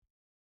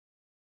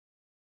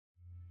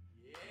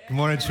Good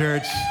morning,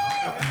 church.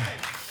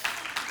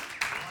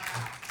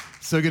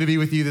 So good to be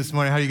with you this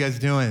morning. How are you guys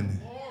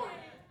doing?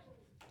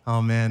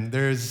 Oh man,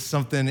 there's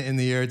something in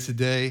the air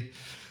today.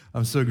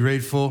 I'm so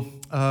grateful.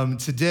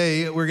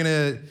 Today we're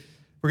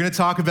gonna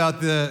talk about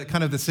the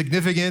kind of the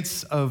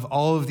significance of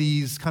all of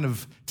these kind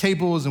of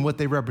tables and what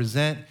they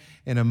represent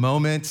in a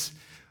moment.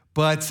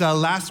 But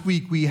last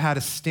week we had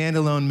a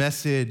standalone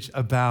message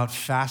about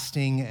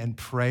fasting and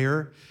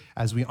prayer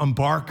as we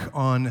embark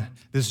on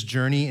this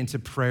journey into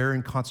prayer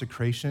and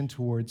consecration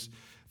towards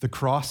the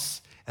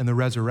cross and the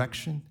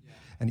resurrection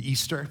and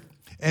Easter.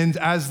 And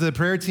as the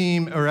prayer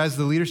team, or as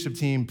the leadership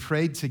team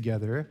prayed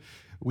together,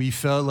 we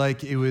felt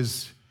like it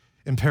was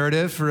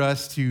imperative for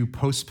us to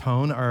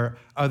postpone our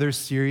other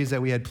series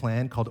that we had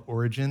planned called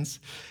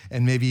Origins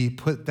and maybe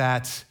put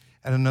that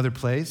at another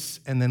place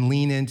and then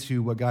lean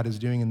into what God is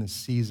doing in this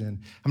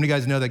season. How many of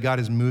you guys know that God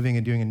is moving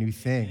and doing a new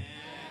thing,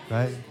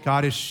 right?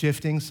 God is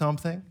shifting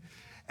something.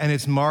 And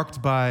it's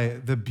marked by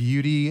the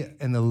beauty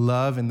and the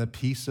love and the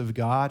peace of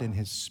God and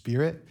his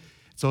Spirit.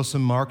 It's also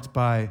marked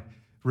by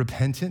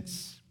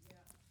repentance.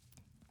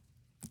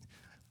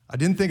 I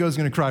didn't think I was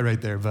going to cry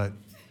right there, but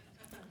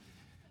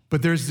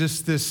there's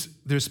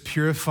there's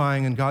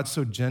purifying, and God's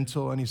so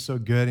gentle and he's so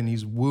good, and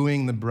he's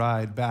wooing the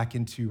bride back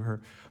into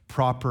her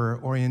proper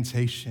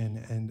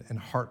orientation and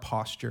heart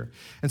posture.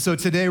 And so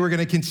today we're going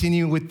to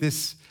continue with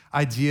this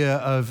idea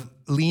of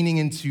leaning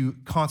into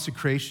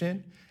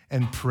consecration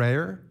and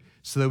prayer,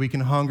 so that we can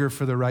hunger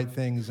for the right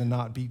things and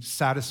not be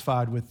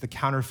satisfied with the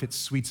counterfeit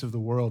sweets of the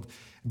world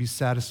and be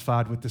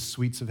satisfied with the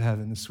sweets of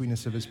heaven, the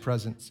sweetness of his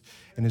presence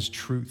and his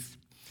truth.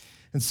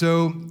 And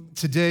so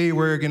today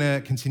we're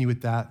gonna continue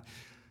with that.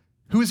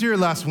 Who was here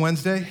last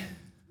Wednesday?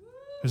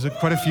 There's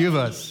quite a few of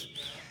us.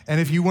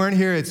 And if you weren't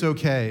here, it's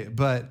okay.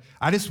 But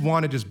I just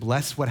want to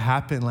bless what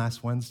happened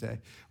last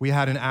Wednesday. We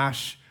had an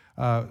Ash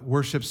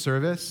worship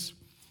service,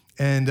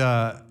 and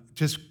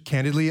just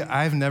candidly,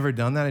 I've never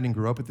done that. I didn't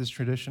grow up with this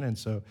tradition, and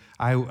so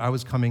I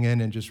was coming in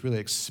and just really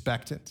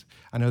expectant.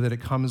 I know that it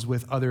comes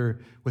with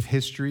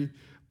history,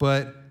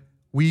 but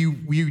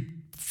we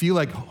feel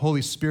like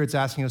Holy Spirit's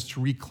asking us to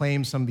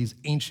reclaim some of these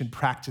ancient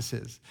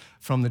practices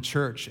from the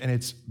church, and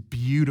it's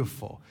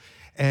beautiful.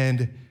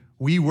 And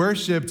we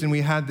worshiped, and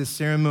we had this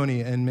ceremony,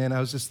 and man, I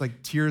was just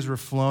like, tears were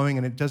flowing,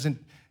 and it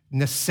doesn't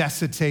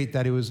necessitate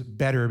that it was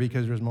better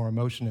because there was more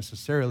emotion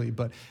necessarily,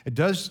 but it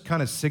does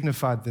kind of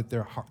signify that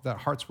their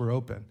hearts were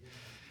open,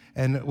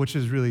 and which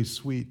is really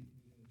sweet.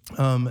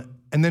 And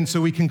then so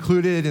we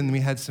concluded, and we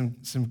had some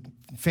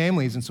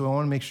families, and so I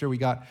want to make sure we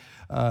got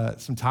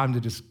some time to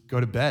just go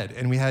to bed,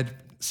 and we had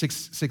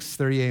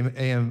 6:30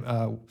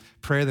 a.m.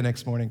 Prayer the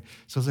next morning.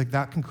 So I was like,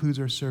 that concludes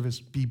our service.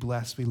 Be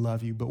blessed. We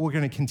love you, but we're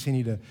going to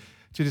continue to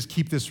just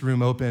keep this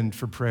room open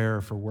for prayer,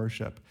 for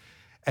worship.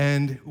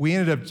 And we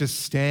ended up just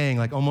staying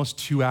like almost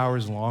 2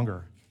 hours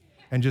longer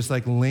and just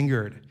like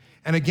lingered.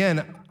 And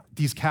again,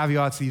 these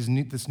caveats,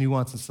 this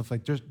nuance and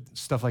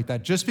stuff like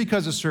that, just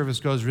because a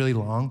service goes really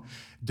long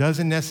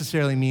doesn't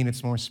necessarily mean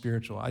it's more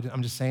spiritual.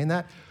 I'm just saying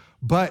that.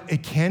 But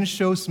it can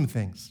show some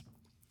things.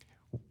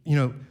 You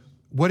know,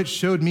 what it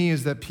showed me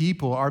is that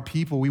our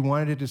people, we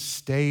wanted to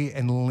stay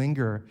and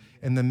linger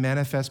in the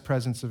manifest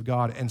presence of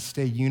God and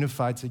stay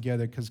unified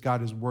together because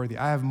God is worthy.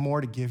 I have more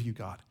to give you,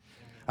 God.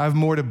 I have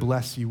more to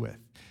bless you with.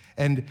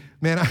 And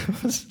man, I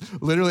was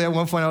literally at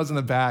one point I was in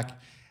the back,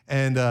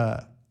 and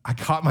I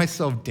caught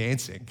myself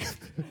dancing.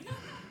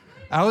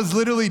 I was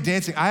literally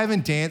dancing. I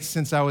haven't danced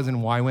since I was in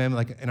YWAM,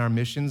 like in our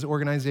missions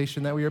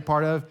organization that we were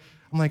part of.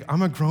 I'm like,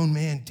 I'm a grown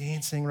man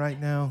dancing right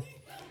now.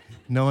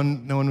 No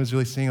one was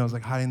really seeing. I was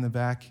like hiding in the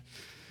back,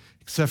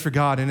 except for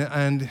God.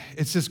 And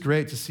it's just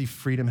great to see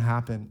freedom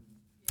happen.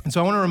 And so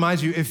I want to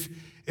remind you,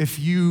 if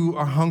you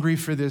are hungry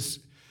for this,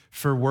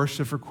 for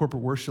worship, for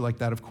corporate worship like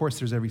that, of course,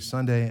 there's every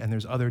Sunday, and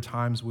there's other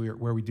times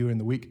where we do it in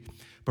the week.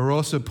 But we're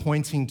also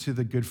pointing to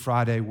the Good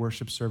Friday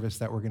worship service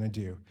that we're going to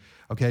do.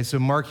 Okay, so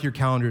mark your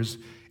calendars,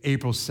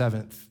 April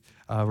 7th.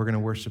 We're going to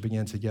worship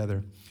again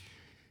together.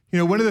 You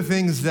know, one of the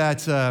things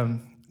that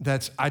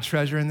I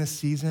treasure in this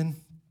season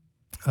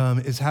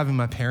is having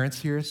my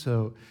parents here.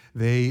 So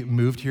they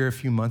moved here a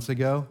few months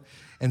ago.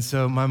 And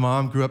so my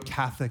mom grew up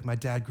Catholic, my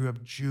dad grew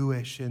up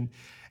Jewish,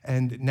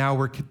 and now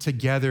we're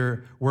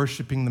together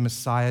worshiping the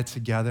Messiah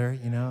together,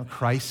 you know,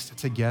 Christ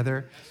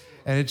together.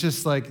 And it's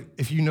just like,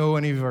 if you know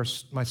any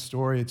of my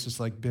story, it's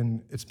just like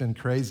it's been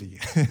crazy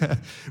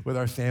with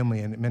our family.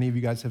 And many of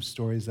you guys have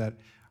stories that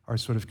are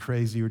sort of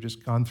crazy or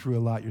just gone through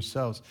a lot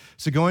yourselves.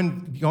 So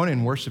going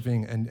and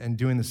worshiping and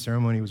doing the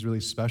ceremony was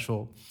really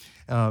special.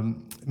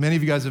 Many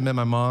of you guys have met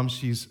my mom.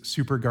 She's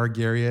super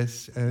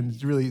gregarious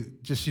and really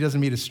she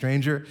doesn't meet a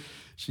stranger.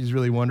 She's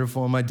really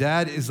wonderful. And my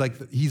dad is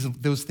like, he's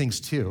those things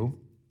too,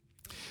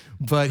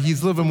 but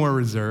he's a little bit more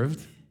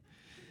reserved.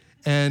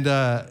 And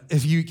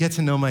if you get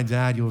to know my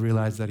dad, you'll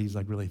realize that he's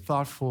like really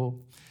thoughtful.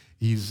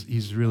 He's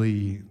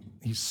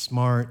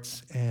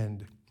smart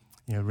and,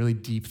 you know, really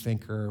deep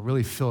thinker,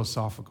 really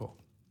philosophical.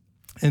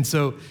 And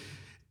so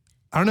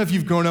I don't know if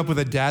you've grown up with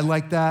a dad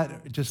like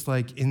that, just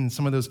like in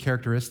some of those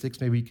characteristics.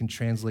 Maybe you can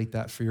translate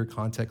that for your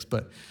context.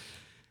 But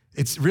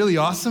It's really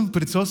awesome,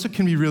 but it's also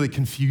can be really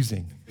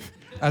confusing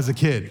as a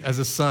kid, as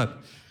a son.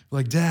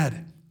 Like,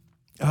 Dad,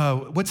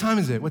 what time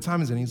is it? What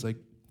time is it? And he's like,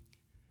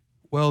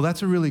 well,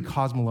 that's a really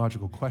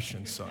cosmological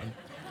question, son.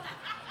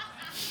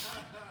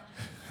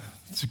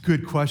 It's a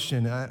good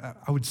question. I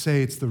would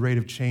say it's the rate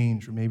of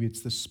change, or maybe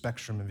it's the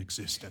spectrum of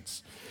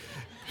existence.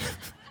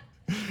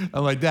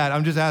 I'm like, Dad,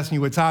 I'm just asking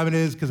you what time it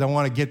is because I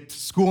want to get to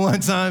school on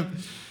time.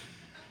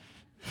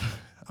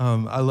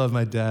 I love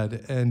my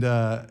dad. And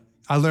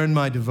I learned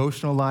my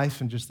devotional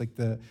life and just like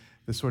the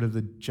sort of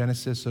the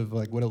genesis of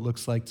like what it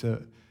looks like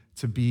to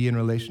be in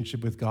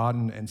relationship with God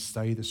and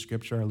study the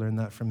scripture. I learned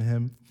that from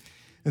him.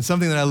 And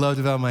something that I loved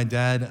about my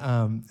dad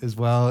as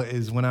well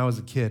is when I was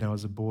a kid, I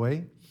was a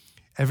boy,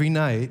 every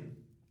night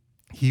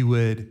he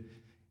would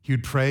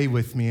pray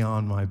with me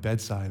on my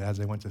bedside as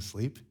I went to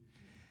sleep.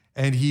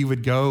 And he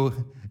would go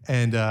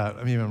and,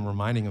 I'm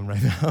reminding him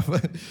right now,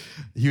 but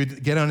he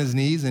would get on his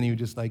knees and he would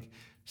just like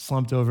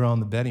slumped over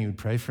on the bed and he would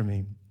pray for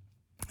me.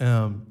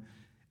 And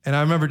I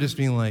remember just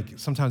being like,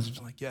 sometimes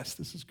just like, yes,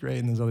 this is great.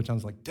 And there's other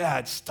times like,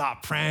 Dad,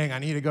 stop praying. I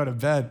need to go to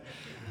bed.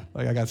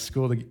 Like I got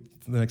school the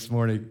next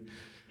morning.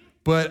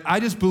 But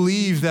I just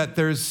believe that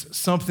there's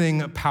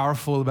something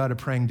powerful about a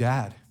praying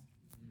dad.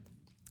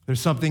 There's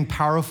something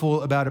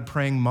powerful about a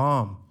praying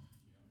mom.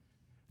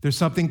 There's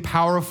something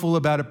powerful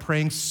about a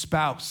praying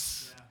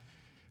spouse.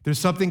 There's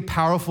something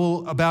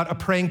powerful about a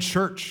praying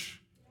church.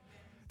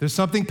 There's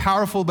something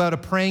powerful about a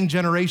praying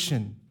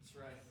generation.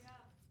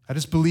 I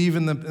just believe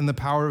in the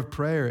power of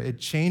prayer. It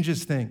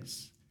changes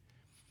things.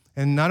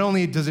 And not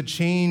only does it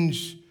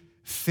change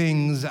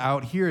things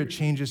out here, it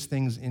changes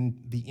things in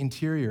the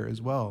interior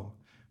as well,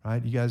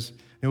 right? You guys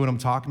know what I'm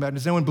talking about?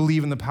 Does anyone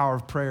believe in the power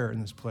of prayer in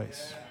this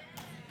place?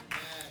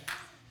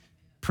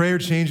 Prayer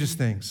changes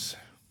things.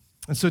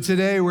 And so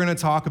today we're going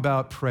to talk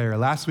about prayer.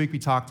 Last week we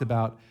talked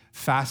about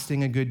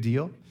fasting a good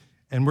deal,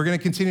 and we're going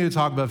to continue to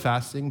talk about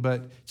fasting,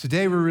 but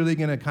today we're really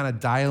going to kind of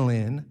dial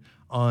in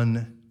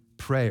on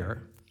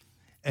prayer.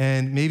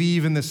 And maybe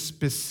even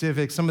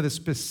some of the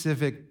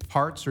specific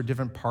parts or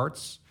different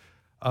parts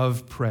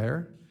of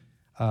prayer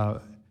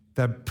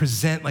that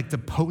present like the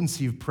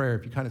potency of prayer,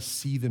 if you kind of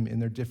see them in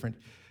their different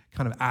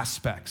kind of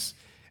aspects.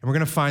 And we're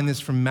going to find this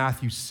from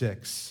Matthew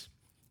 6.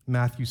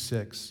 Matthew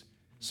 6.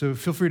 So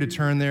feel free to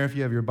turn there if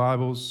you have your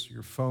Bibles,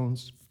 your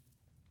phones.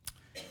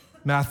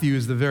 Matthew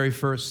is the very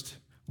first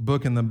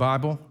book in the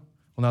Bible.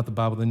 Well, not the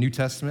Bible, the New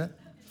Testament.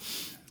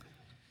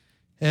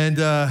 And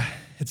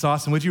it's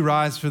awesome. Would you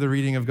rise for the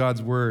reading of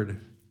God's word?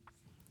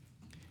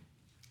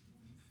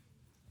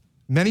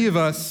 Many of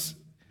us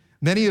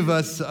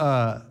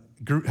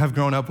have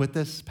grown up with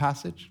this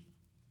passage,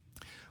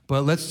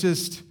 but let's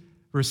just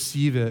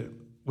receive it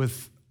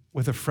with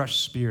a fresh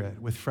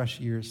spirit, with fresh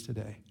ears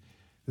today.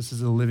 This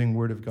is the living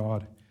word of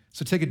God.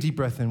 So take a deep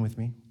breath in with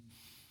me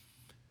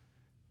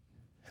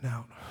and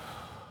out.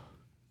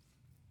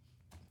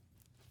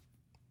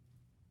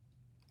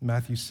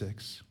 Matthew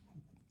 6,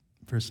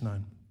 verse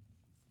 9.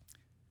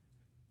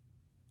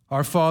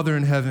 Our Father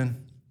in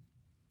heaven,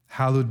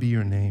 hallowed be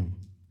your name.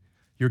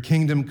 Your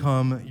kingdom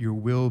come, your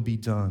will be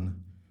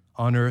done,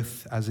 on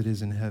earth as it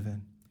is in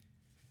heaven.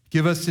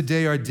 Give us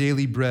today our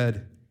daily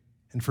bread,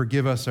 and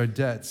forgive us our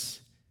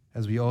debts,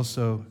 as we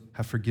also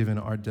have forgiven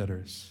our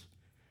debtors.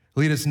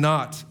 Lead us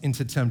not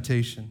into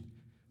temptation,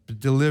 but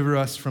deliver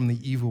us from the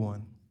evil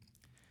one.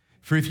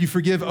 For if you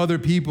forgive other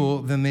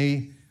people,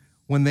 then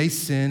when they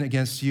sin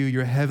against you,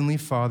 your heavenly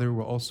Father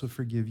will also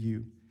forgive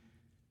you.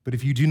 But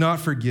if you do not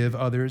forgive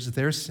others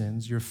their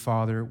sins, your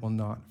Father will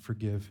not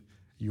forgive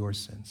your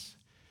sins.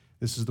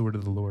 This is the word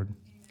of the Lord. Amen.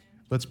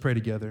 Let's pray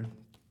together.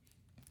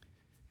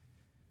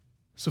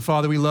 So,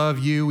 Father, we love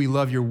you. We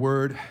love your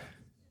word.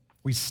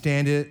 We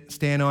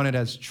stand on it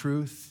as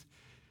truth.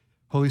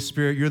 Holy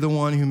Spirit, you're the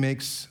one who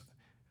makes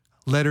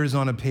letters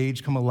on a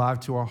page come alive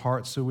to our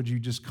hearts. So would you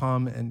just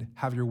come and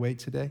have your way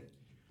today?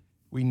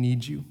 We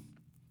need you.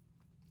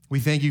 We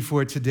thank you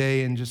for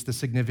today and just the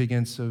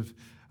significance of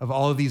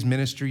all of these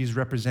ministries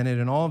represented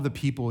and all of the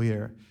people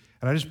here.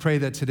 And I just pray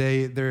that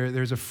today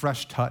there's a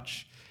fresh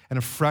touch and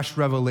a fresh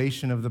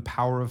revelation of the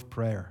power of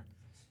prayer.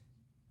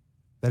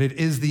 That it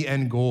is the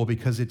end goal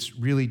because it's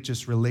really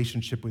just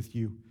relationship with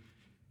you.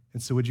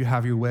 And so would you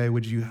have your way?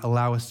 Would you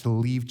allow us to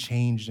leave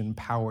changed and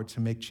empowered to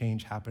make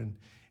change happen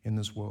in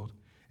this world?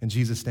 In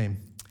Jesus' name,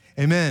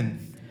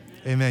 amen.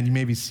 Amen. You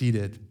may be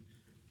seated.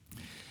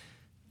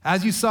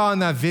 As you saw in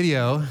that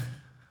video,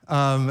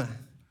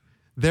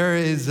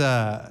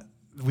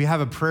 we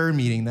have a prayer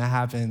meeting that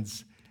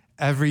happens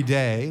every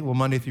day,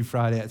 Monday through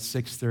Friday at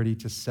 6:30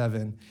 to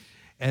 7.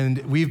 And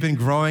we've been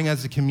growing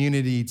as a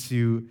community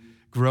to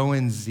grow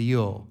in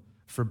zeal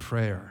for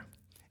prayer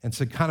and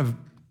to kind of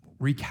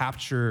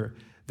recapture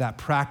that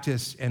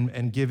practice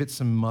and give it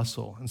some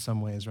muscle in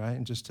some ways, right?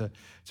 And just to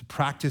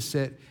practice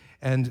it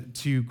and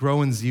to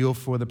grow in zeal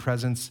for the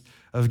presence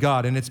of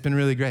God. And it's been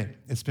really great.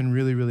 It's been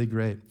really, really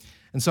great.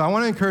 And so I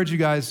want to encourage you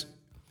guys.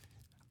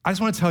 I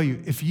just want to tell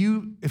you,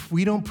 if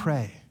we don't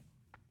pray,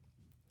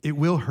 it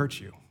will hurt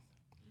you.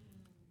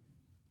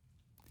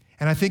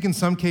 And I think in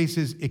some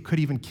cases, it could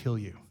even kill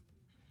you.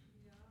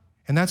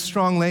 And that's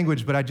strong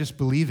language, but I just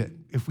believe it.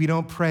 If we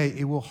don't pray,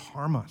 it will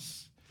harm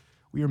us.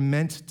 We are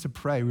meant to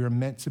pray. We are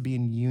meant to be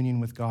in union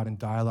with God and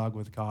dialogue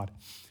with God.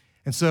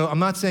 And so I'm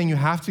not saying you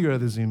have to go to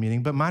the Zoom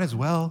meeting, but might as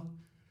well.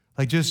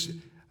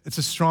 It's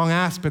a strong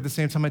ask, but at the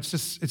same time,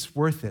 it's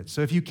worth it.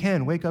 So if you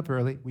can, wake up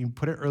early. We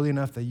put it early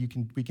enough that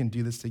we can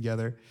do this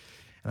together.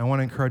 And I want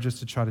to encourage us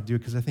to try to do it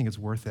because I think it's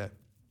worth it.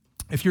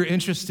 If you're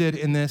interested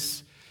in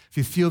this, if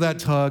you feel that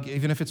tug,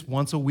 even if it's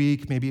once a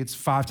week, maybe it's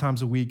 5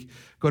 times a week,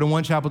 go to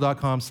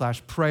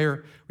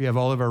onechapel.com/prayer. We have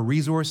all of our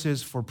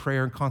resources for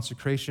prayer and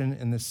consecration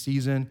in this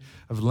season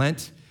of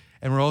Lent.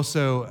 And we're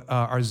also,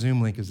 our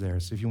Zoom link is there.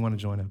 So if you want to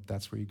join up,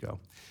 that's where you go.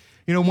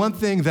 You know, one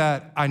thing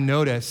that I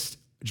noticed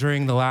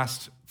during the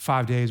last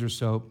 5 days or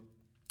so,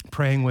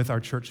 praying with our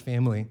church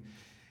family,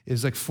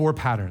 is like 4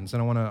 patterns,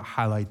 and I want to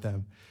highlight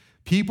them.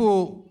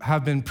 People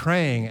have been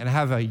praying and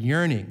have a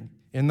yearning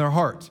in their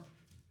heart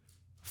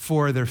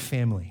for their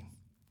family.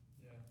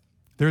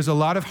 There's a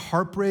lot of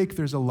heartbreak,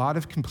 there's a lot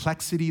of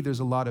complexity, there's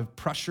a lot of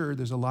pressure,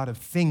 there's a lot of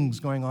things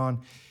going on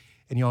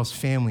in y'all's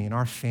family, in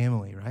our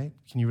family, right?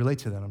 Can you relate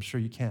to that? I'm sure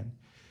you can.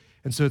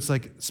 And so it's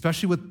like,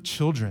 especially with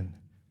children,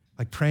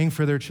 like praying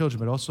for their children,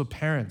 but also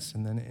parents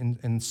and then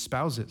and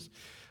spouses.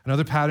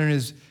 Another pattern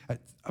is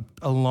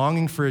a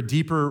longing for a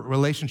deeper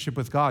relationship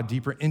with God,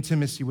 deeper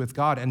intimacy with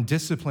God, and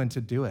discipline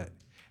to do it.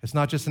 It's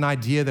not just an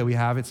idea that we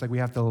have, it's like we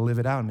have to live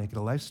it out and make it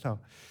a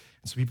lifestyle.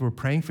 And so people are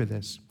praying for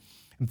this.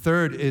 And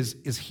third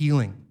is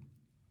healing.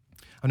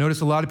 I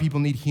notice a lot of people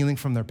need healing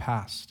from their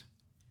past,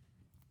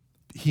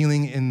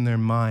 healing in their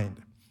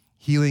mind,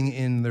 healing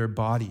in their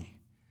body,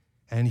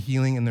 and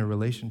healing in their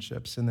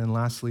relationships. And then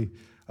lastly,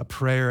 a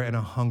prayer and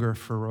a hunger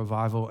for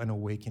revival and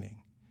awakening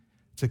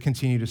to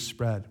continue to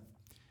spread.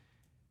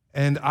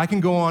 And I can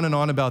go on and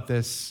on about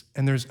this,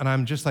 and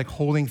I'm just like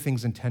holding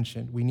things in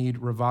tension. We need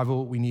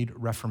revival, we need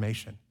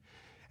reformation,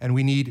 and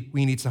we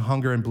need to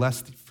hunger and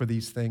bless for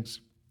these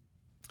things.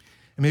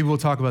 And maybe we'll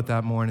talk about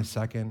that more in a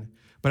second.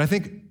 But I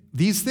think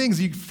these things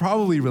you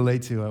probably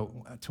relate to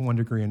one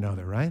degree or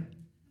another, right?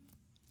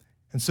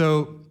 And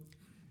so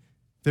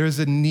there's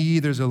a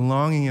need, there's a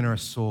longing in our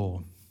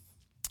soul.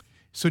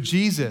 So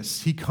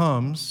Jesus, he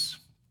comes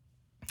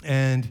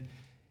and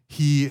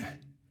he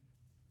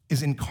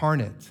is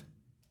incarnate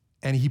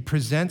and he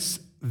presents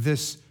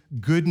this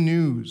good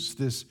news,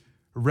 this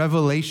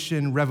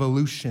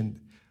revolution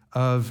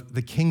of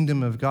the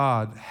kingdom of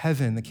God,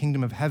 heaven, the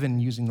kingdom of heaven,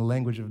 using the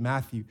language of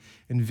Matthew,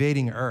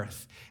 invading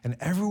earth. And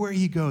everywhere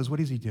he goes,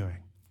 what is he doing?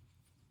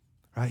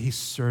 Right? He's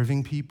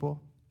serving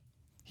people.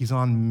 He's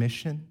on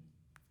mission.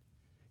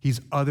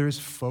 He's others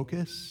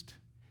focused.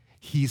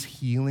 He's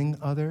healing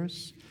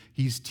others.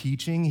 He's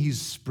teaching.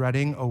 He's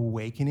spreading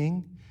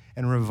awakening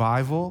and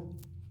revival.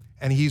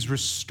 And he's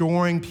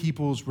restoring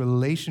people's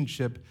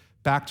relationship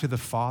back to the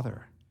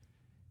Father.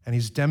 And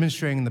he's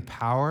demonstrating the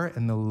power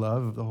and the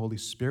love of the Holy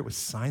Spirit with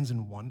signs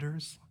and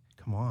wonders.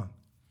 Come on,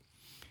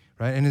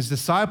 right? And his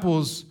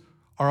disciples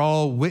are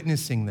all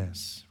witnessing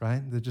this,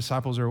 right? The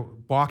disciples are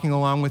walking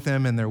along with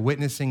him and they're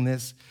witnessing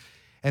this.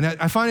 And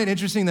I find it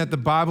interesting that the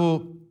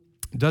Bible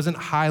doesn't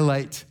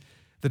highlight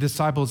the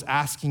disciples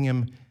asking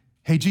him,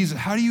 hey, Jesus,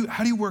 how do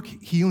you work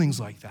healings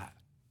like that,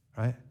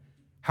 right?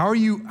 How do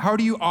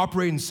you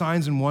operate in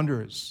signs and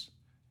wonders?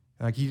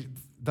 Like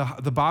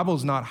the Bible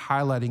is not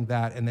highlighting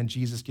that, and then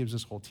Jesus gives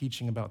this whole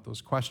teaching about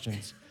those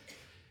questions.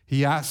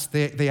 They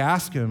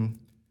ask him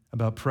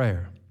about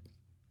prayer.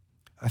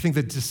 I think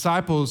the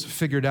disciples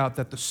figured out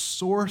that the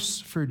source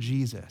for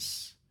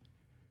Jesus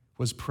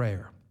was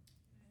prayer.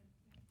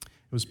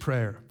 It was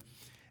prayer.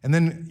 And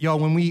then, y'all,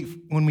 when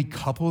we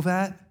couple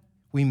that,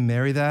 we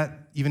marry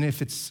that, even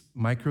if it's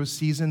micro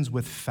seasons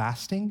with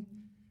fasting,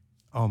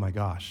 oh my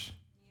gosh,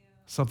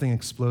 something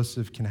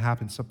explosive can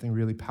happen, something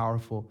really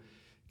powerful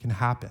can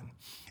happen.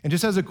 And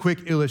just as a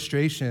quick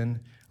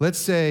illustration, let's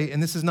say,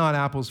 and this is not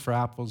apples for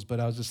apples, but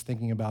I was just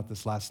thinking about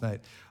this last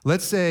night.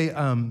 Let's say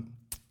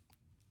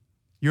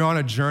you're on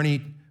a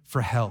journey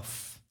for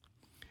health.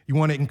 You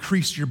want to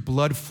increase your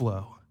blood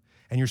flow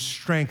and your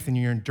strength and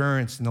your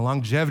endurance and the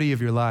longevity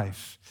of your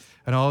life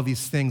and all of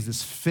these things,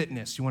 this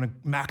fitness. You want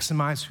to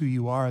maximize who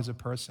you are as a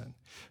person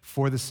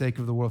for the sake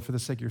of the world, for the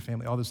sake of your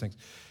family, all those things.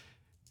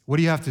 What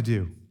do you have to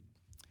do?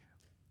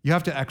 You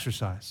have to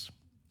exercise.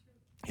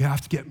 You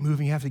have to get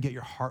moving. You have to get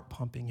your heart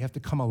pumping. You have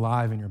to come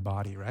alive in your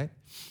body, right?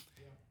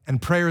 Yeah.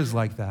 And prayer is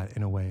like that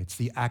in a way. It's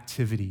the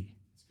activity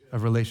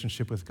of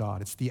relationship with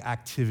God. It's the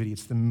activity.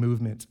 It's the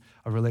movement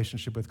of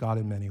relationship with God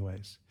in many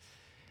ways.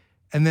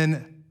 And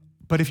then,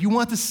 but if you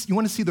want to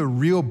see the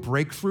real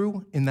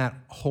breakthrough in that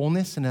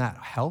wholeness and that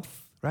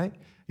health, right?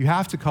 You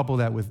have to couple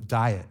that with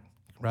diet,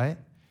 right?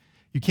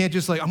 You can't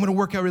just I'm going to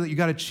work out really. You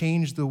got to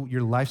change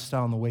your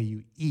lifestyle and the way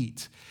you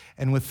eat.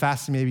 And with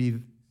fasting,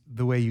 maybe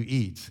the way you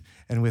eat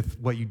and with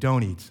what you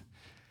don't eat.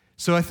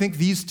 So I think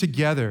these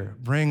together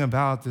bring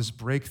about this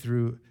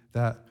breakthrough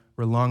that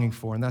we're longing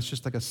for. And that's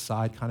just like a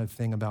side kind of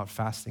thing about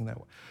fasting.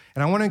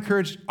 And I want to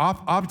encourage,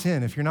 opt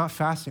in. If you're not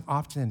fasting,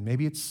 opt in.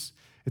 Maybe it's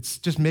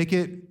just make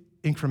it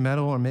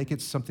incremental or make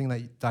it something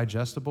that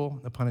digestible,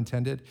 no pun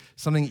intended,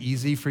 something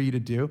easy for you to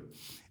do.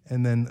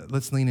 And then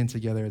let's lean in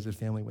together as a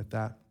family with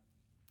that.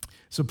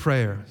 So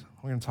prayer,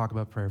 we're going to talk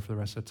about prayer for the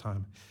rest of the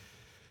time.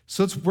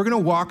 So we're going to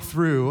walk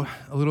through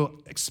a little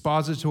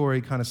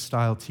expository kind of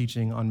style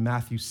teaching on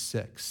Matthew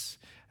 6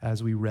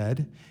 as we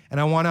read. And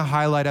I want to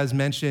highlight, as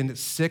mentioned,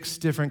 6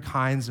 different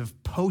kinds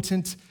of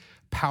potent,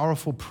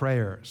 powerful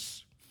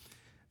prayers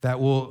that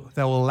will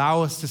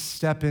allow us to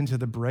step into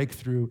the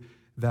breakthrough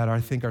that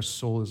I think our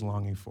soul is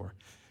longing for.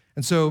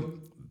 And so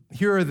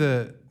here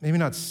are maybe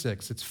not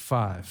 6, it's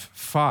 5.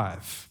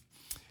 5.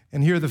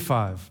 And here are the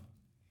 5.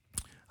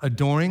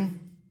 Adoring,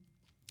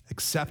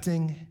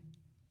 accepting,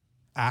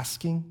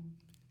 asking,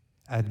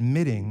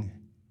 admitting,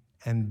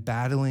 and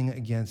battling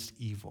against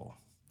evil.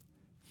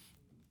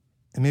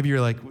 And maybe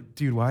you're like,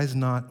 dude, why is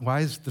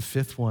the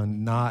 5th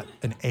one not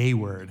an A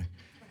word?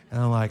 And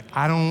I'm like,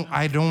 I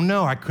don't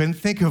know. I couldn't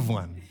think of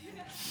one.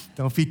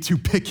 Don't be too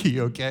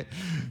picky, okay?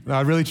 No,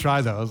 I really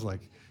tried that. I was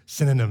like,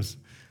 synonyms.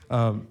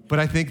 But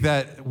I think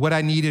that what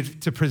I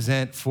needed to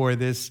present for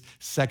this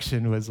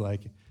section was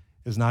like, it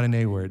was not an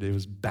A word. It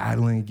was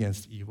battling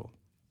against evil.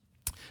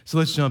 So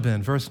let's jump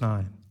in. Verse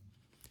 9.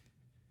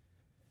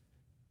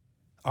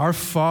 Our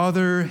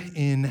Father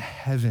in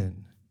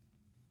heaven,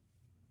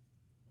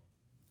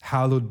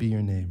 hallowed be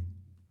your name.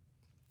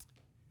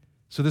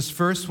 So this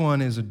first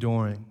one is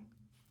adoring.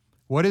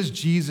 What does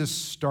Jesus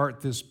start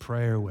this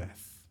prayer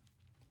with?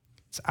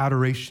 It's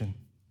adoration.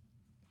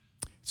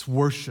 It's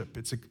worship.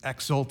 It's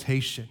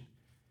exaltation.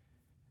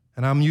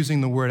 And I'm using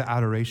the word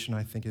adoration.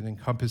 I think it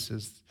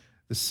encompasses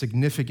the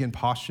significant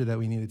posture that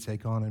we need to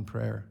take on in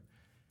prayer.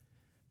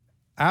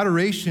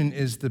 Adoration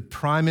is the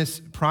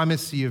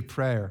primacy of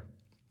prayer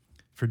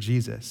for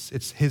Jesus.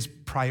 It's his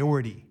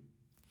priority.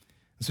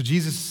 And so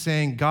Jesus is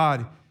saying,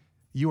 God,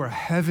 you are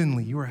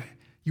heavenly.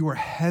 You are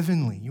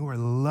heavenly. You are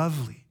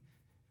lovely.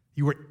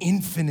 You are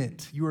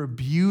infinite. You are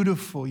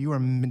beautiful. You are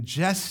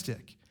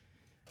majestic.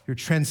 You're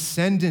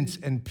transcendent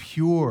and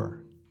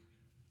pure,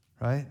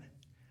 right?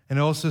 And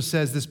it also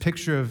says this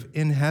picture of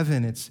in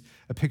heaven, it's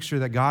a picture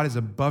that God is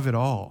above it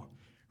all,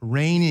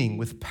 reigning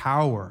with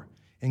power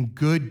and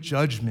good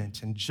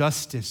judgment and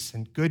justice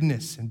and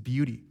goodness and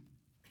beauty.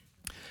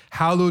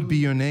 Hallowed be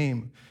your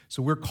name.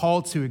 So we're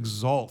called to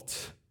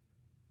exalt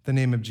the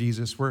name of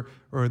Jesus, or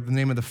the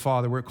name of the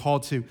Father. We're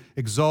called to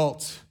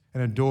exalt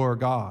and adore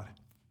God.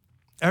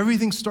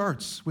 Everything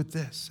starts with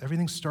this.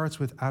 Everything starts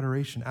with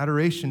adoration.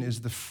 Adoration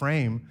is the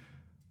frame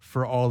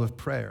for all of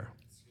prayer.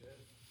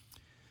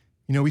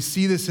 You know, we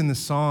see this in the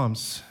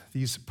Psalms.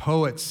 These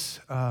poets,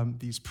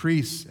 these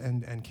priests,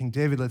 and King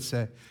David, let's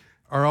say,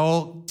 are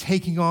all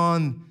taking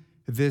on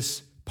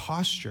this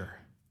posture.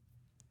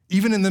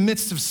 Even in the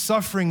midst of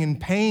suffering and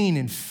pain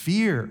and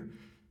fear,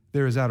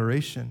 there is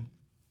adoration.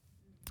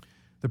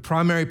 The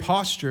primary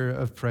posture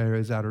of prayer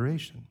is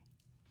adoration.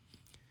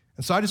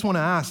 And so I just want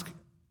to ask,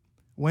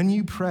 when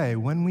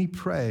we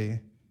pray,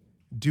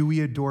 do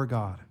we adore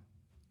God?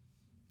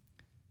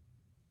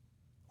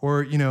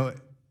 Or, you know,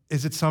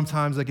 is it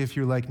sometimes like if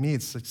you're like me,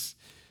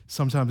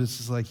 sometimes it's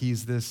just like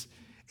he's this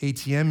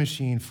ATM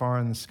machine far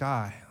in the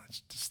sky.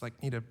 It's just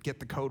like need to get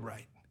the code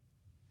right.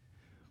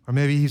 Or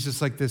maybe he's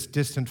just like this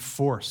distant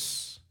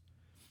force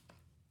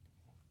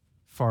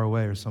far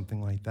away or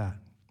something like that.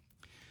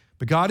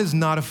 But God is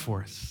not a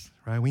force,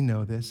 right? We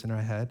know this in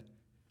our head.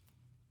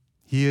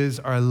 He is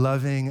our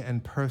loving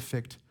and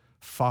perfect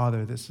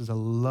Father. This is a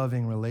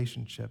loving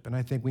relationship. And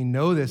I think we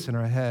know this in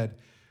our head,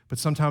 but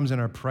sometimes in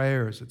our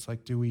prayers, it's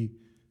like, do we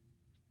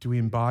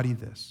embody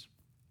this?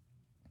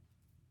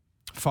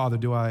 Father,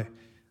 do I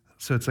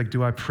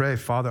pray,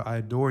 Father, I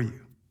adore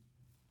you.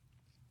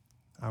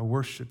 I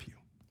worship you.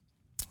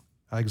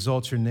 I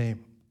exalt your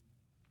name.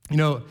 You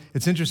know,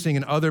 it's interesting,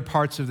 in other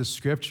parts of the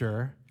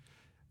scripture,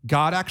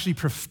 God actually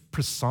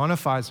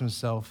personifies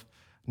himself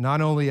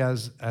not only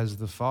as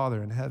the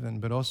Father in heaven,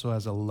 but also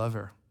as a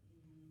lover,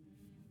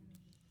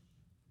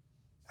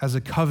 as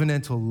a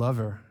covenantal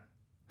lover.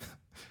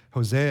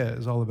 Hosea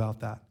is all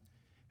about that.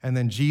 And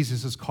then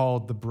Jesus is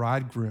called the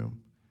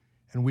bridegroom,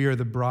 and we are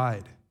the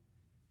bride.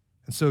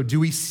 And so do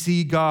we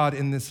see God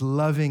in this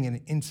loving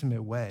and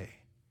intimate way?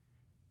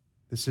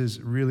 This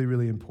is really,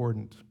 really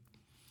important.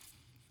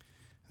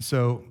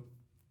 So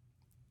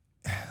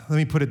let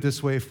me put it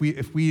this way.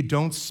 If we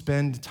don't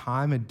spend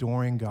time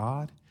adoring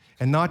God,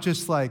 and not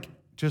just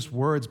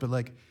words, but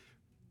like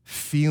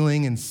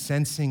feeling and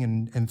sensing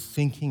and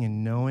thinking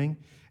and knowing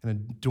and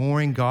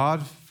adoring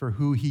God for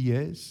who he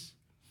is,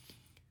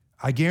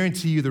 I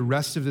guarantee you the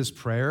rest of this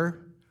prayer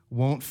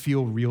won't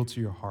feel real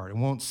to your heart. It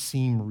won't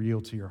seem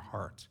real to your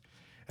heart.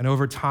 And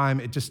over time,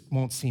 it just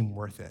won't seem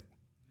worth it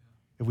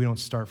if we don't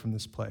start from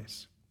this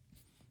place.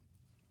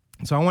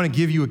 And so I want to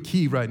give you a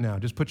key right now.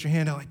 Just put your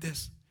hand out like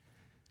this.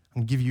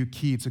 I'm going to give you a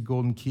key. It's a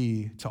golden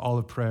key to all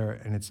of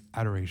prayer, and it's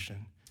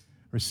adoration.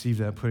 Receive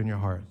that, put it in your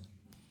heart.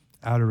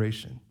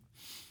 Adoration.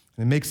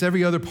 And it makes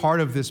every other part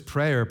of this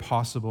prayer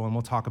possible, and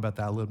we'll talk about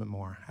that a little bit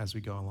more as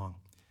we go along.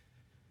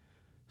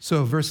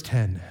 So verse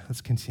 10,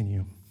 let's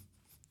continue.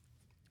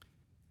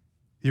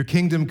 Your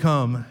kingdom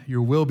come,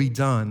 your will be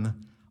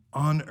done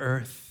on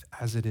earth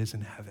as it is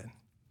in heaven.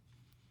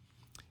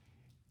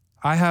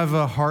 I have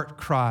a heart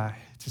cry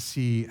to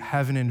see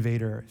heaven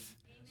invade earth.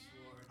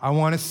 I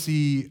want to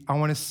see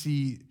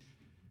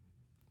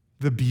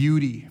the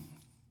beauty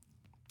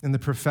and the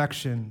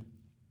perfection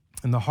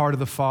and the heart of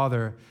the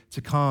Father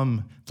to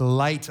come, the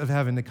light of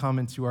heaven to come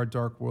into our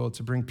dark world,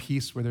 to bring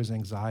peace where there's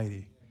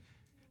anxiety,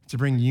 to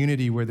bring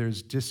unity where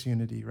there's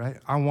disunity, right?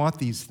 I want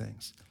these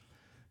things.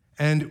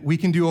 And we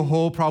can do a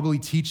whole probably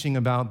teaching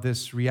about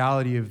this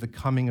reality of the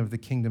coming of the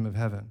kingdom of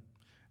heaven.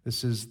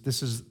 This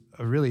is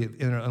really,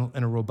 in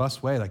a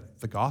robust way, like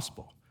the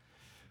gospel.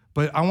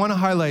 But I want to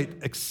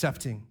highlight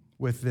accepting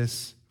with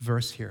this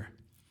verse here.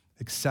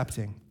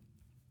 Accepting.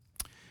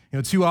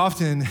 Too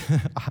often,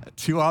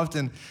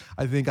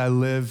 I think I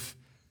live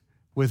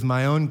with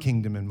my own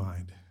kingdom in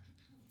mind.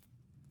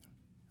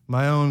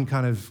 My own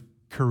kind of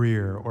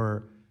career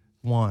or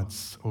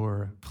wants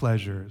or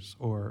pleasures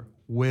or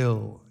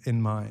will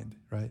in mind,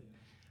 right?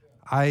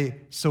 I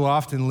so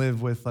often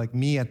live with like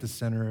me at the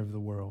center of the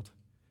world.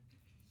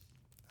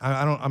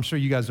 I'm sure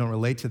you guys don't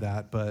relate to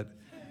that, but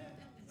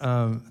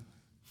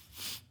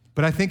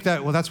I think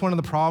that, well, that's one of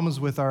the problems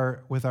with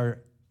our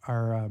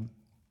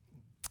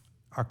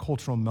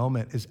cultural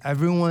moment is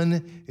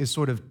everyone is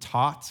sort of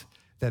taught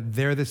that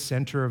they're the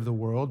center of the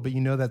world, but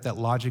you know that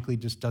logically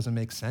just doesn't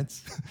make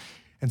sense.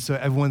 And so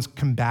everyone's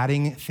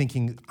combating,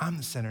 thinking, I'm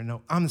the center,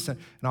 no, I'm the center.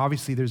 And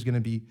obviously there's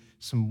gonna be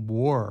some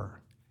war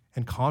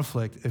and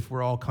conflict if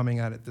we're all coming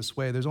at it this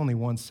way. There's only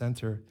one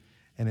center,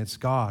 and it's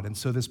God. And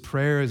so this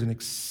prayer is an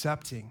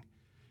accepting,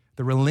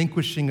 the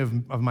relinquishing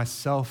of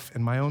myself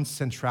and my own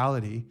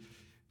centrality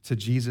to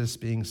Jesus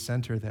being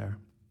center there.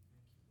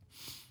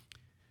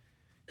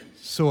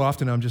 So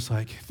often I'm just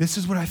like, this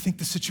is what I think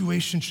the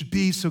situation should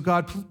be, so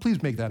God,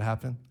 please make that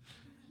happen,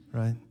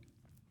 right?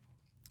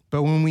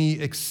 But when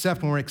we're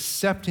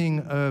accepting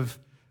of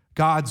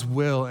God's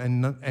will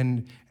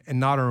and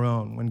not our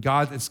own, when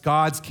it's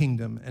God's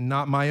kingdom and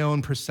not my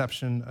own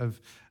perception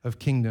of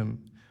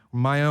kingdom,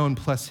 my own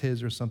plus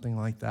his or something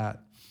like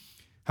that.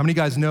 How many of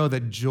you guys know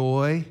that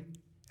joy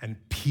and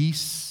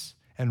peace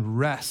and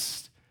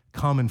rest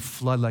come and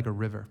flood like a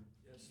river?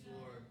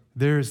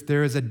 There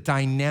is a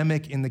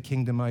dynamic in the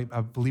kingdom, I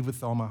believe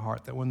with all my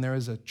heart, that when there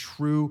is a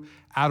true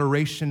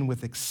adoration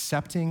with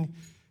accepting,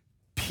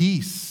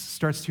 peace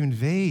starts to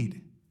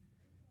invade,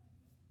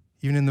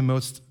 even in the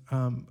most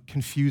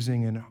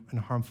confusing and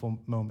harmful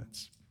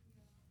moments.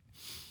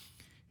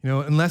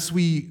 Unless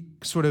we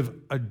sort of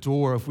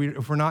adore, if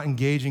we're not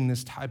engaging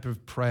this type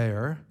of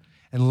prayer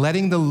and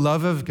letting the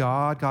love of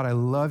God, I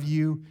love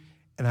you,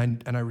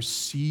 and I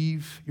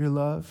receive your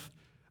love.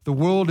 The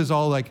world is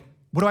all like,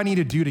 what do I need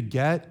to do to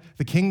get?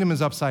 The kingdom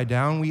is upside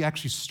down. We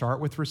actually start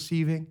with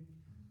receiving.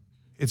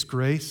 It's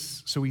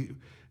grace. So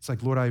it's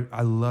like, Lord,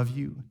 I love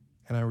you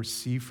and I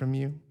receive from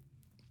you.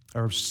 I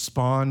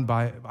respond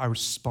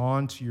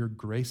to your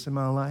grace in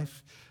my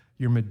life.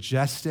 You're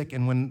majestic.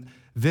 And when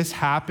this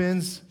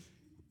happens,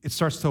 it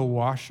starts to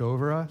wash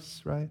over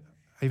us, right?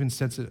 I even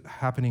sense it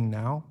happening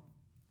now.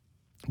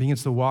 It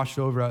begins to wash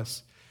over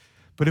us.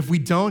 But if we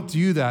don't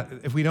do that,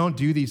 if we don't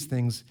do these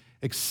things,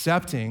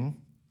 accepting,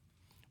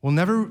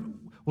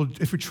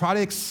 if we try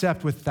to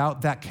accept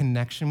without that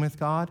connection with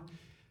God,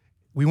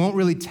 we won't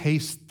really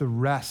taste the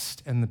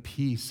rest and the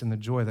peace and the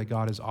joy that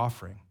God is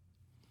offering.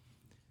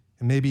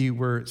 And maybe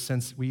we've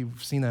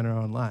seen that in our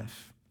own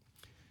life.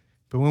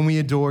 But when we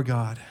adore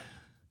God,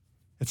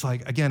 it's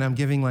like, again, I'm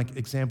giving like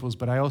examples,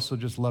 but I also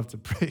just love to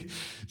pray.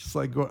 Just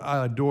like,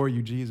 I adore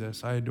you,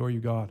 Jesus. I adore you,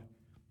 God.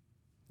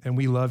 And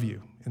we love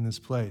you in this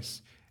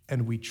place.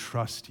 And we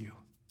trust you.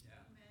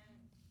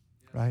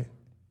 Yeah. Right?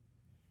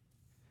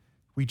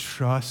 We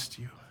trust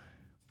you.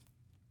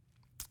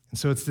 And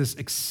so it's this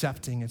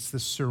accepting, it's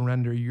this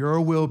surrender. Your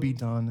will be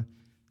done,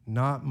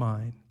 not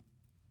mine.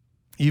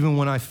 Even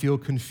when I feel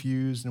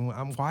confused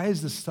and why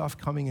is this stuff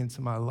coming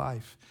into my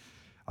life?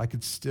 I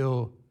could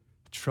still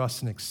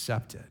trust and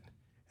accept it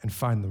and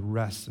find the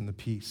rest and the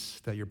peace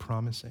that you're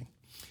promising.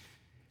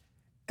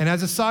 And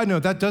as a side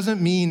note, that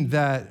doesn't mean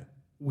that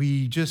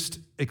we just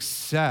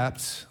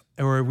accept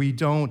or we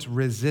don't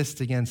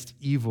resist against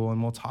evil,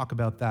 and we'll talk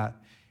about that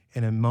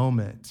in a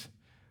moment.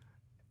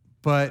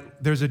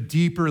 But there's a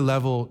deeper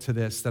level to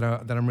this that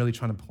I'm really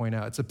trying to point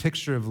out. It's a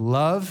picture of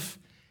love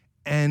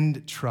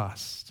and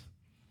trust.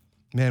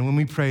 Man, when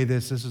we pray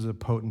this is a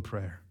potent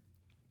prayer.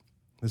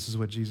 This is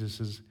what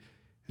Jesus is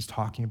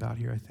talking about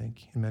here, I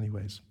think, in many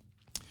ways.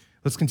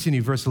 Let's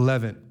continue, verse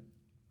 11.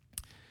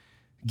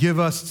 Give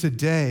us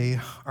today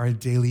our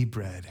daily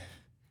bread.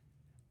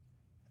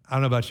 I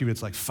don't know about you, but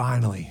it's like,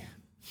 finally,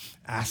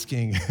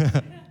 asking.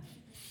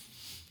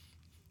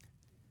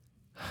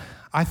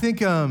 I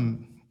think,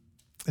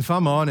 if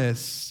I'm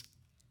honest,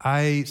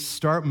 I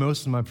start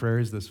most of my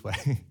prayers this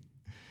way.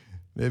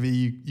 Maybe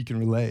you can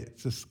relate.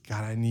 It's just,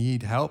 God, I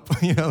need help.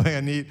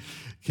 Can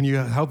you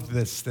help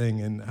this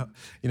thing? And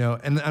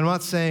I'm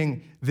not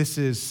saying this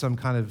is some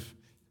kind of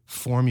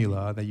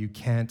formula that you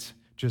can't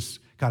just,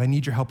 God, I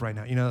need your help right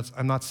now.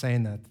 I'm not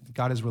saying that.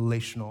 God is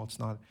relational. It's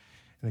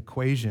an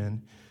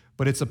equation,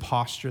 but it's a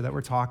posture that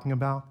we're talking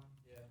about,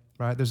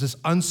 right? There's this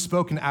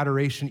unspoken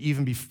adoration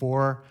even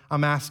before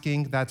I'm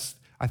asking. That's,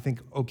 I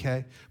think,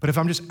 okay. But if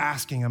I'm just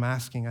asking,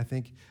 I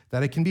think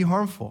that it can be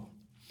harmful.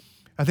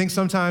 I think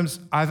sometimes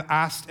I've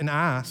asked,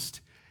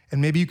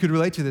 and maybe you could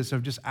relate to this.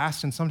 I've just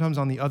asked, and sometimes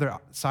on the other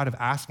side of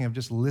asking, I've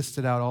just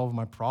listed out all of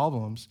my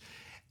problems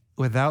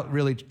without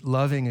really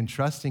loving and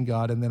trusting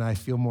God, and then I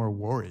feel more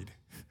worried.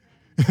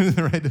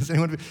 Right? Does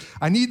anyone?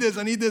 I need this,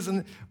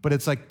 but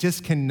it's like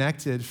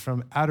disconnected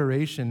from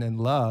adoration and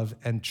love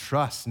and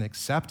trust and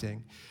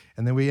accepting,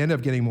 and then we end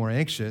up getting more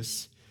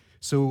anxious.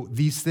 So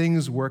these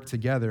things work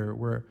together.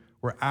 We're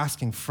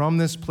asking from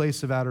this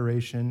place of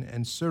adoration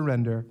and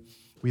surrender.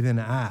 We then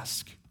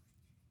ask.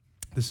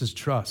 This is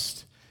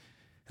trust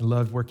and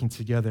love working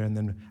together, and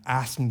then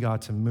asking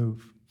God to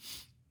move.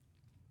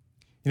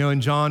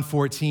 In John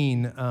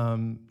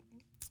 14.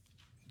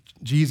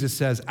 Jesus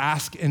says,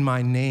 ask in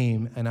my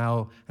name and I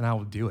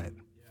will do it.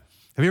 Yeah.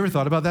 Have you ever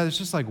thought about that? It's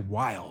just like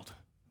wild.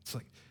 It's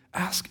like,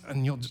 ask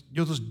and you'll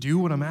just do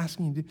what I'm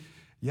asking you to do.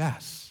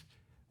 Yes,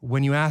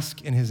 when you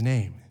ask in his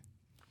name.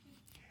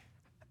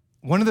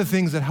 One of the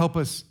things that helps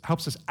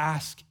us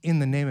ask in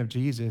the name of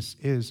Jesus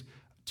is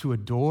to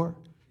adore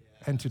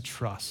and to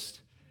trust.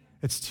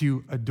 It's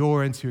to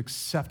adore and to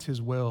accept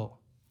his will.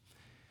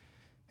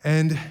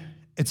 And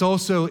it's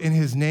also in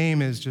his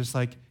name is just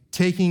like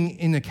taking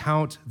in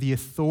account the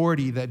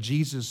authority that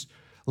Jesus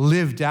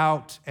lived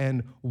out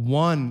and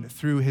won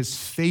through his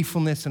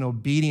faithfulness and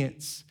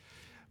obedience,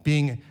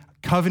 being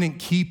covenant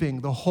keeping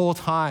the whole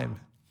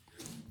time,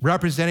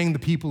 representing the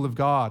people of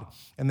God,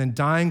 and then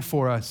dying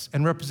for us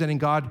and representing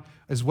God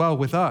as well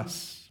with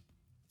us.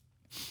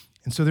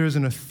 And so there's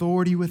an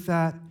authority with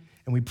that.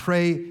 And we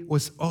pray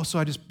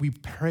we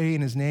pray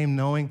in his name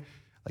knowing,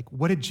 like,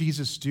 what did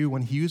Jesus do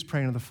when he was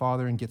praying to the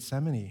Father in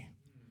Gethsemane?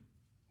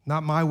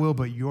 Not my will,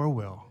 but your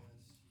will.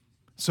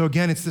 So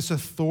again, it's this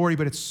authority,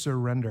 but it's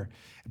surrender.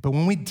 But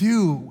when we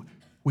do,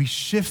 we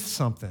shift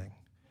something,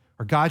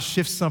 or God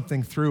shifts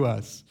something through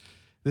us.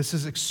 This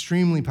is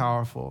extremely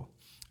powerful.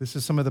 This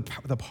is some of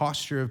the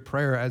posture of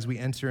prayer as we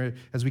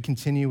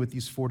continue with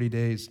these 40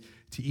 days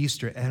to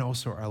Easter, and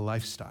also our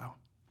lifestyle.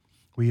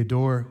 We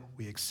adore,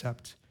 we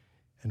accept,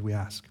 and we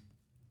ask.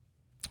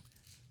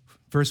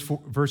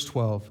 Verse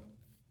 12.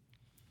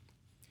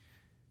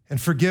 And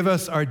forgive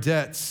us our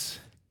debts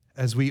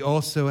as we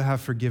also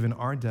have forgiven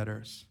our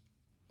debtors.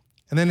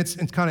 And then it's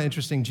kind of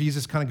interesting.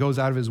 Jesus kind of goes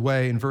out of his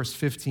way in verse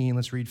 15.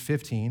 Let's read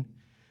 15.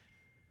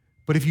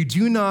 But if you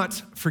do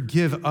not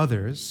forgive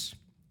others,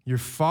 your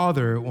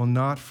Father will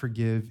not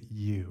forgive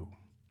you.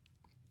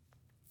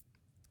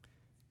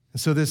 And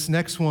so this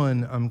next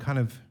one, kind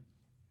of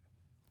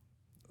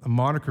a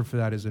moniker for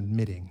that is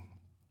admitting.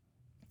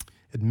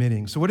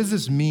 Admitting. So what does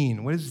this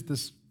mean? What does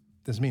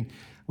this mean?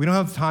 We don't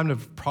have time to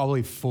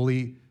probably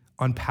fully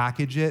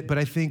unpackage it, but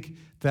I think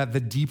that the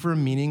deeper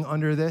meaning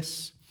under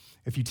this,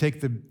 if you take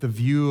the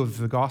view of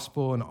the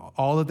gospel and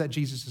all of that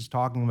Jesus is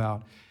talking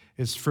about,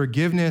 is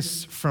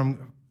forgiveness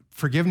from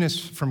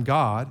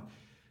God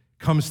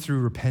comes through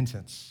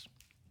repentance.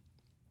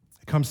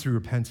 It comes through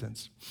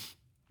repentance.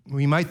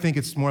 We might think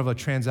it's more of a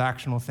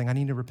transactional thing. I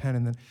need to repent,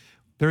 and then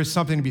there is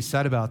something to be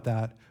said about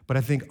that. But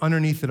I think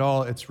underneath it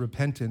all, it's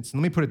repentance.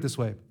 And let me put it this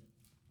way.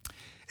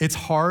 It's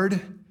hard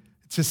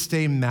to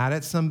stay mad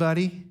at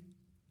somebody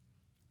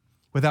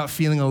without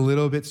feeling a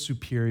little bit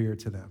superior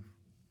to them.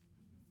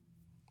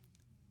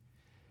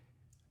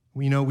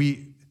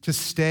 To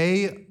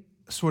stay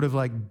sort of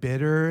like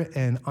bitter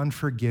and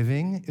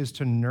unforgiving is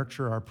to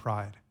nurture our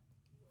pride.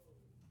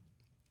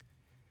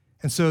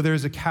 And so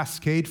there's a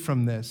cascade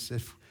from this.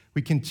 If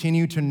we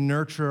continue to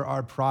nurture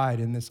our pride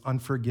in this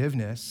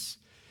unforgiveness,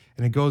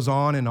 and it goes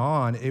on,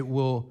 it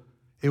will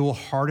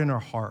harden our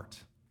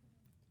heart.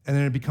 And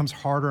then it becomes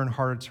harder and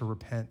harder to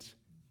repent.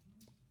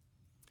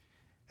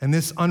 And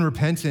this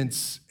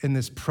unrepentance and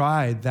this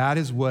pride, that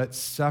is what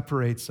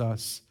separates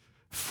us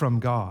from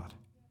God.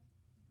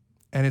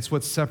 And it's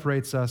what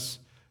separates us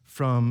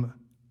from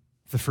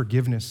the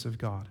forgiveness of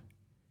God.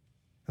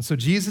 And so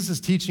Jesus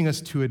is teaching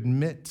us to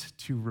admit,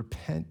 to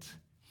repent.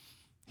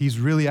 He's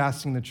really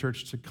asking the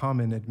church to come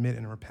and admit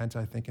and repent,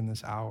 I think, in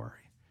this hour,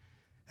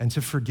 and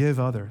to forgive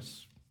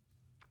others.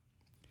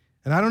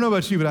 And I don't know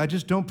about you, but I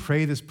just don't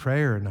pray this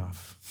prayer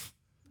enough.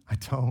 I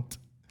don't.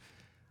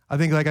 I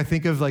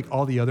think of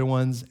all the other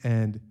ones,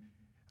 and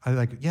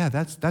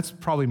that's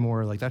probably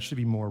more that should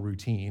be more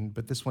routine,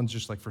 but this one's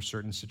just for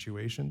certain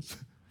situations.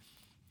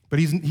 But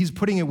he's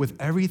putting it with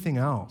everything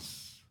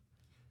else.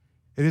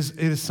 It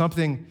is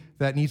something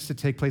that needs to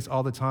take place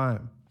all the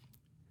time.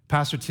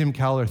 Pastor Tim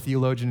Keller,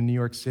 theologian in New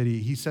York City,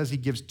 he says he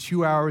gives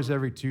 2 hours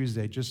every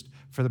Tuesday just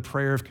for the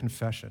prayer of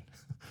confession.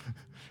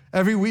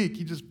 Every week,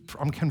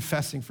 I'm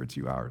confessing for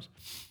 2 hours.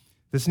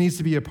 This needs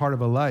to be a part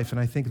of a life, and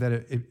I think that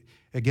it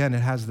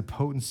has the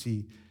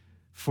potency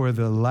for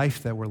the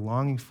life that we're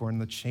longing for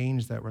and the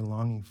change that we're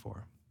longing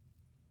for.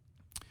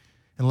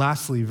 And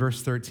lastly,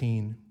 verse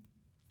 13,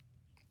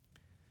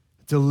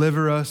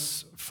 deliver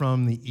us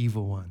from the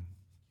evil one.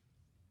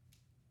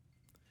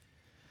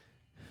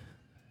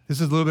 This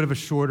is a little bit of a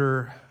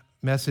shorter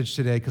message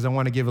today because I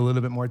want to give a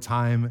little bit more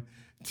time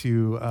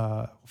to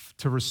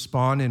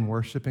respond in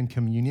worship and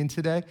communion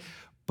today.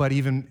 But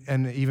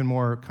even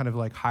more kind of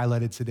like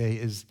highlighted today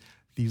is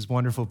these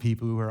wonderful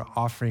people who are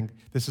offering.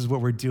 This is what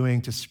we're doing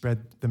to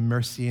spread the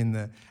mercy and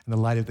the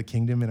light of the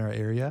kingdom in our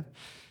area.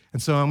 And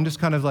so I'm just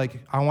kind of like,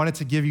 I wanted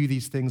to give you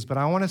these things, but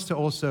I want us to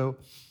also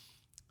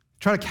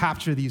try to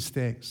capture these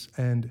things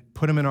and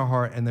put them in our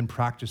heart and then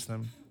practice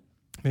them.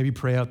 Maybe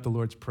pray out the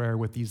Lord's Prayer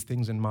with these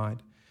things in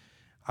mind.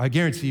 I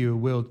guarantee you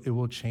it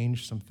will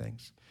change some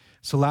things.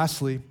 So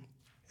lastly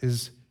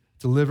is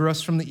deliver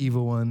us from the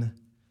evil one,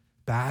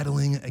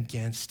 battling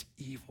against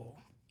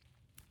evil.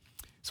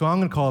 So I'm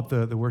going to call up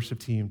the worship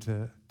team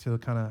to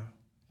kind of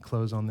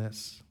close on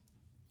this.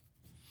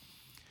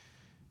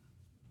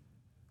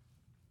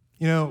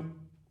 You know,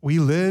 we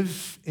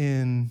live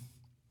in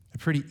a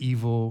pretty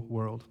evil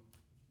world.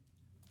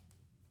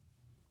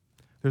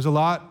 There's a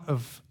lot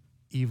of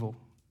evil.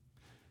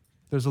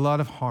 There's a lot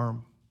of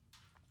harm,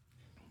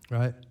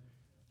 right?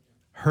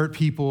 Hurt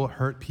people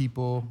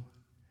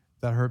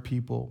that hurt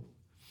people.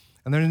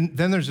 And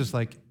then there's just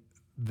like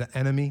the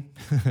enemy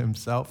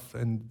himself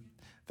and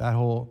that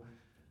whole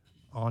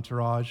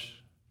entourage.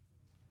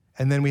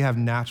 And then we have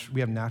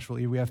natural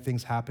evil. We have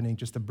things happening,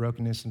 just the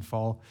brokenness and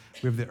fall.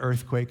 We have the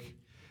earthquake.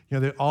 You know,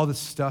 there's all this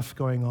stuff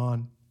going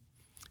on.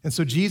 And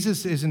so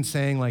Jesus isn't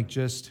saying like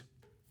just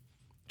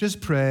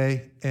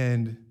pray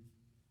and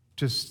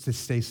just to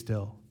stay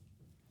still.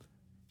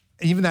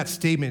 And even that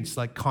statement's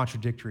like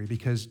contradictory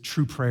because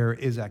true prayer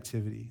is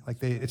activity.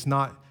 It's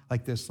not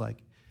like this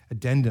like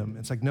addendum.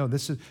 It's like, no,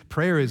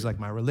 prayer is like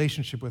my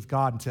relationship with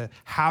God. And to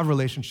have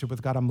relationship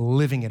with God, I'm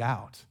living it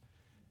out.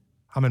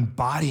 I'm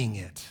embodying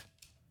it.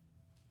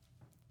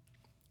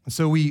 And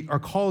so we are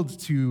called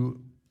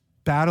to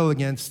battle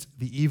against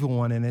the evil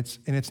one, and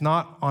it's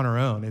not on our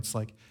own. It's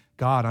like,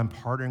 God, I'm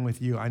partnering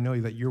with you. I know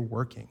that you're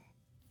working.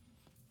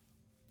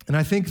 And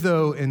I think,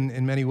 though,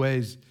 in many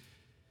ways,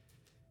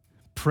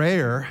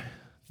 prayer,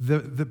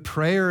 the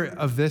prayer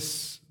of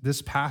this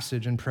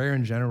passage and prayer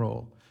in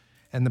general,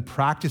 and the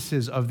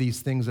practices of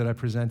these things that I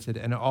presented,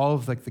 and all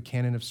of like the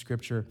canon of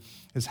Scripture,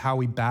 is how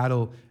we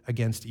battle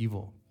against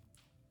evil.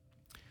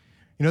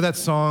 You know that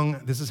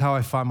song, This Is How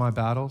I Fight My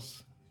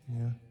Battles?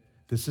 Yeah.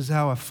 This is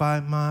how I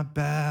fight my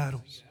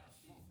battles.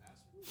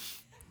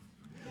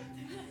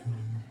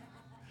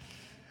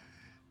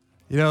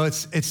 You know,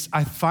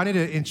 I find it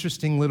an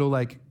interesting little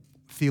like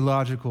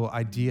theological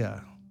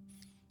idea.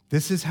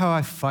 This is how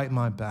I fight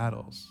my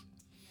battles,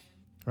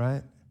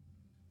 right?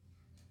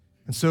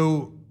 And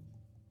so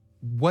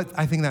what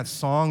I think that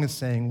song is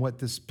saying, what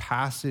this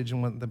passage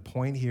and what the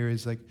point here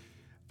is like,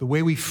 the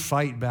way we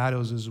fight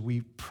battles is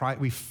we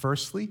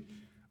firstly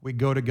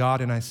go to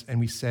God and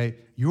we say,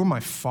 you're my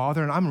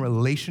father and I'm in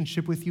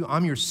relationship with you.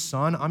 I'm your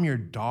son. I'm your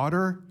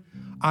daughter.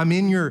 I'm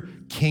in your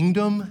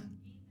kingdom.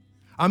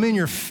 I'm in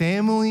your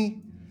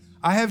family.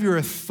 I have your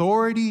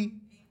authority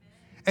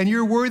and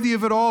you're worthy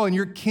of it all and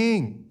you're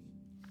king.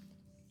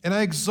 And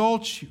I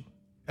exalt you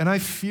and I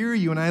fear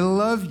you and I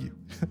love you.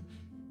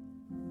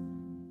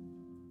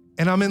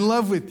 And I'm in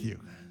love with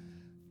you.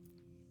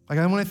 Like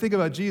when I think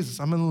about Jesus,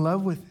 I'm in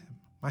love with him.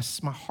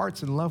 My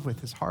heart's in love with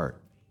his heart.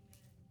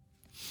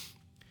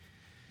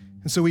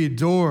 And so we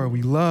adore,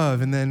 we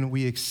love, and then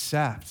we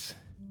accept,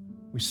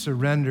 we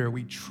surrender,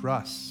 we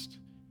trust.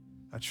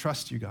 I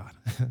trust you, God.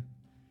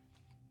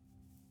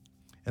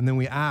 And then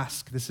we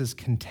ask, this is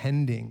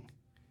contending.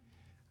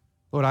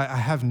 Lord, I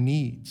have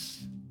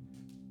needs.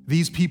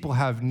 These people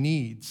have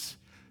needs.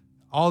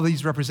 All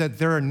these represent,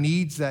 there are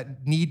needs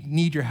that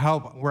need your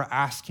help. We're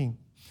asking,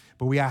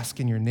 but we ask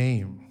in your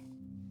name.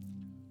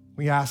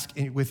 We ask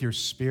with your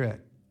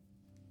Spirit.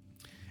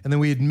 And then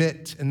we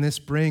admit, and this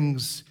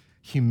brings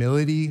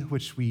humility,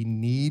 which we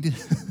need.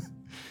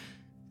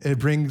 It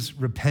brings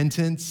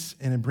repentance,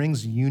 and it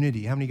brings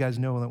unity. How many of you guys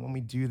know that when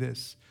we do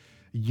this,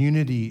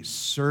 unity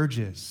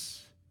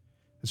surges?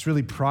 It's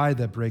really pride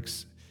that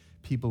breaks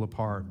people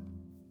apart.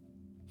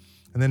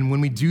 And then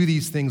when we do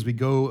these things, we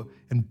go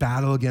and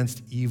battle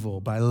against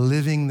evil by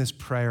living this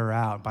prayer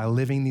out, by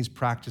living these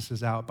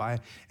practices out, by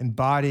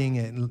embodying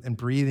it and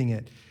breathing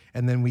it.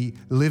 And then we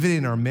live it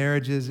in our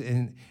marriages,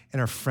 in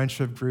our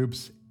friendship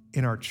groups,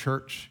 in our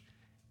church,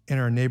 in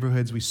our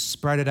neighborhoods. We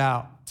spread it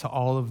out to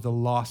all of the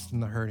lost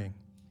and the hurting.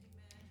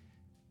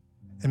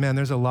 And man,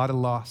 there's a lot of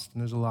lost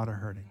and there's a lot of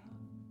hurting.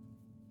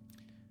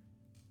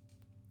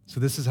 So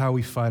this is how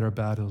we fight our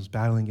battles,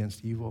 battling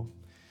against evil.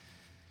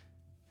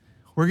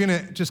 We're going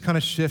to just kind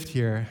of shift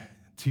here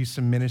to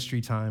some ministry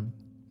time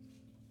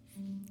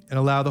and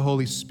allow the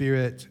Holy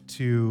Spirit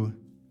to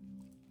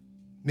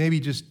maybe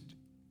just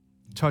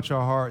touch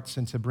our hearts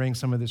and to bring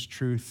some of this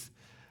truth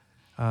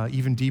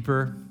even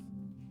deeper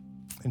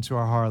into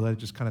our heart. Let it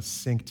just kind of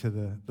sink to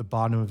the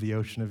bottom of the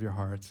ocean of your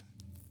heart.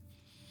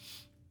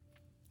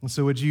 And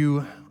so would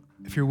you,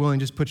 if you're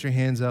willing, just put your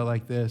hands out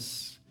like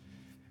this.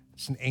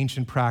 It's an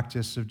ancient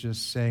practice of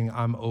just saying,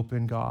 I'm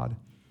open, God.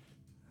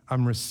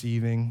 I'm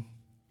receiving.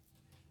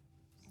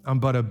 I'm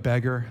but a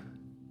beggar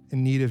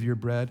in need of your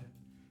bread.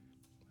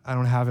 I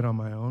don't have it on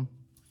my own.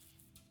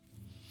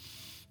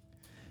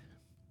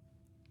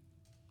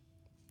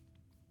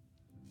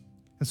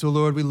 And so,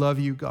 Lord, we love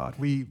you, God.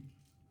 We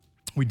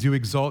do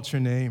exalt your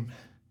name.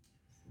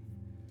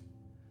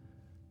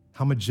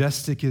 How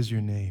majestic is your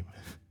name.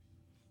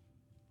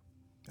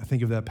 I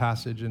think of that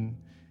passage in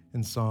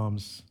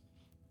Psalms,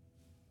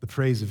 the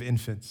praise of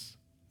infants.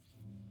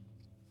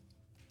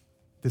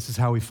 This is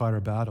how we fight our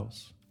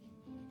battles.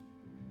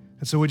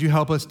 And so would you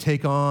help us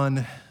take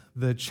on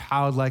the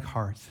childlike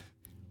heart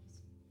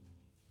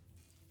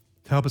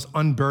to help us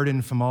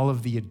unburden from all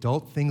of the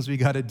adult things we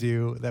got to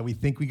do, that we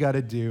think we got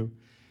to do,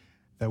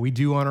 that we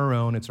do on our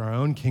own. It's our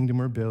own kingdom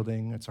we're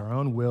building. It's our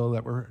own will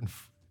that we're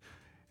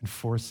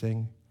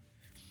enforcing.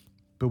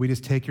 But we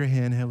just take your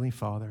hand, Heavenly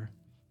Father.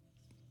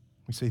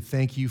 We say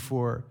thank you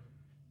for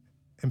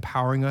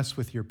empowering us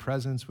with your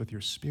presence, with your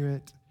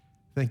Spirit.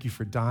 Thank you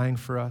for dying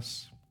for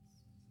us,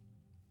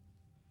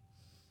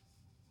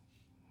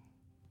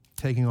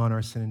 taking on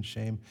our sin and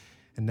shame,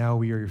 and now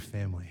we are your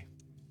family.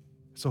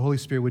 So Holy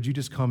Spirit, would you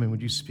just come and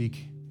would you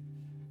speak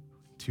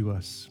to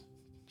us?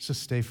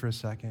 Just stay for a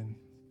second.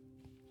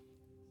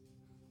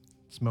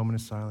 This moment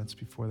of silence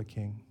before the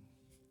King.